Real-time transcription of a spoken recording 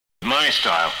my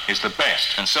style is the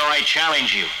best. And so I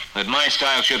challenge you that my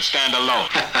style should stand alone.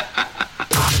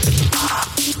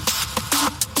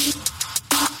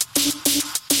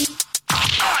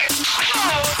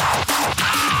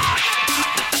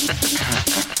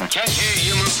 Can't hear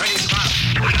you, move pretty fast.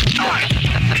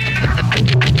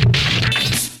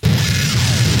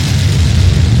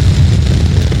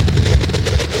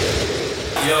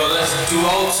 Yo, let's do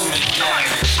ultimate.